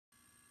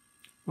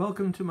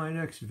Welcome to my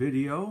next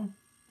video.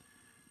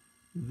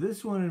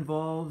 This one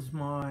involves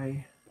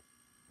my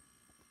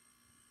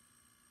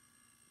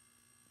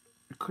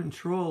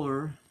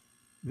controller,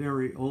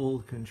 very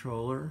old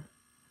controller,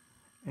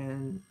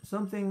 and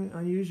something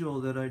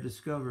unusual that I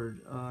discovered.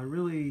 I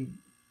really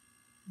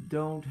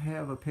don't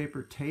have a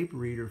paper tape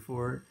reader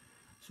for it,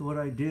 so what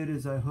I did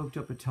is I hooked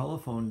up a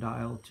telephone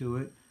dial to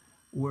it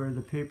where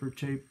the paper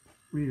tape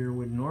reader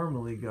would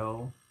normally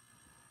go,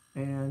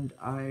 and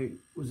I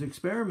was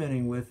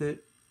experimenting with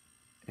it,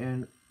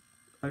 and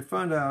I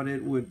found out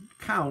it would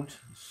count,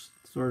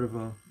 sort of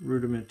a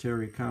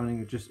rudimentary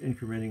counting, just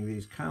incrementing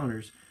these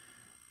counters.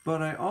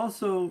 But I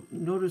also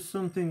noticed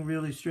something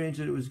really strange,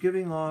 that it was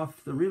giving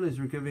off, the relays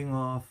were giving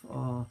off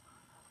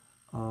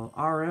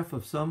RF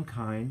of some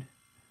kind,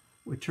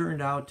 which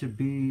turned out to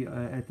be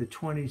at the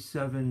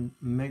 27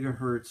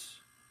 megahertz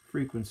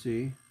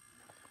frequency.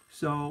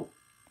 So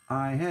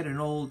I had an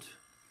old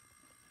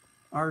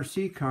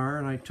RC car,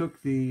 and I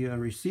took the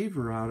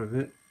receiver out of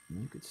it.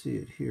 You can see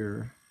it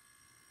here.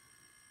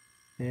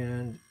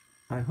 And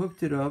I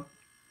hooked it up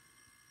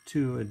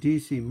to a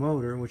DC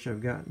motor, which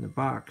I've got in the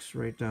box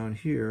right down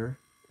here.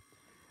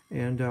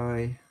 And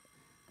I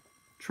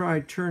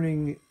tried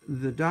turning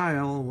the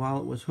dial while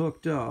it was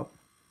hooked up.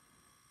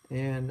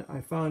 And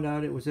I found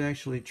out it was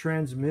actually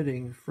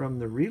transmitting from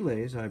the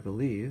relays, I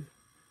believe.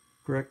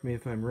 Correct me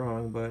if I'm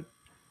wrong, but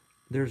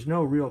there's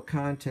no real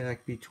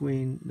contact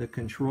between the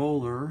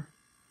controller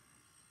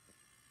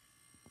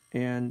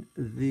and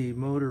the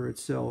motor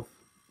itself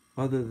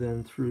other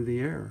than through the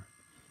air.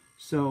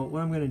 So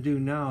what I'm going to do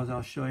now is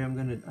I'll show you, I'm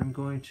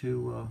going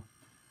to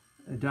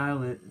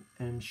dial it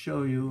and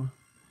show you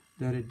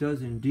that it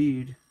does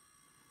indeed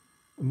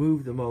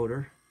move the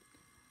motor.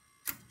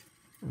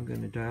 I'm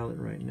going to dial it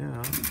right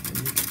now, and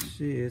you can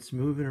see it's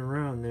moving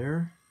around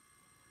there.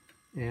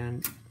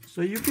 And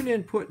so you can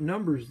input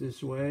numbers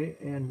this way,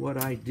 and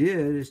what I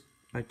did is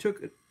I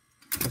took it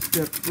a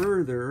step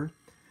further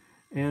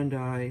and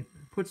I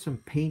put some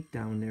paint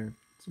down there,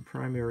 some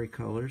primary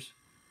colors,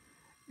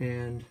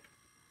 and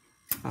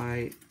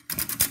I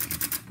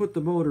put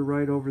the motor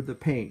right over the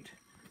paint.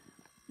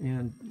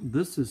 And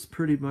this is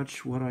pretty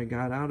much what I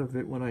got out of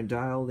it when I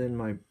dialed in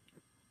my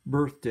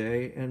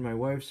birthday and my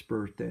wife's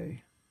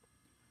birthday.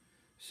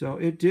 So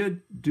it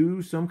did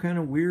do some kind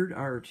of weird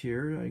art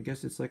here. I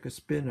guess it's like a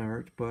spin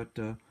art, but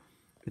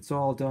it's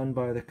all done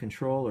by the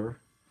controller.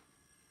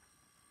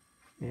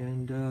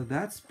 And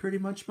that's pretty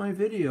much my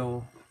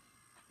video.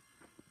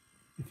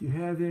 If you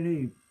have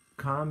any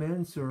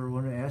comments or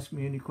want to ask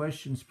me any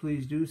questions,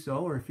 please do so.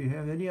 Or if you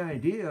have any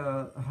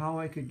idea how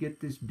I could get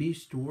this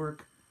beast to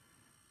work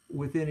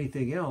with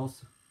anything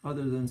else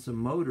other than some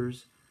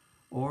motors,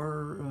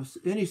 or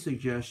any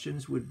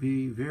suggestions would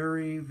be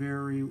very,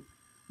 very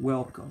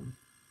welcome.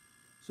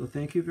 So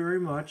thank you very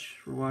much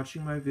for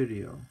watching my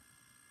video.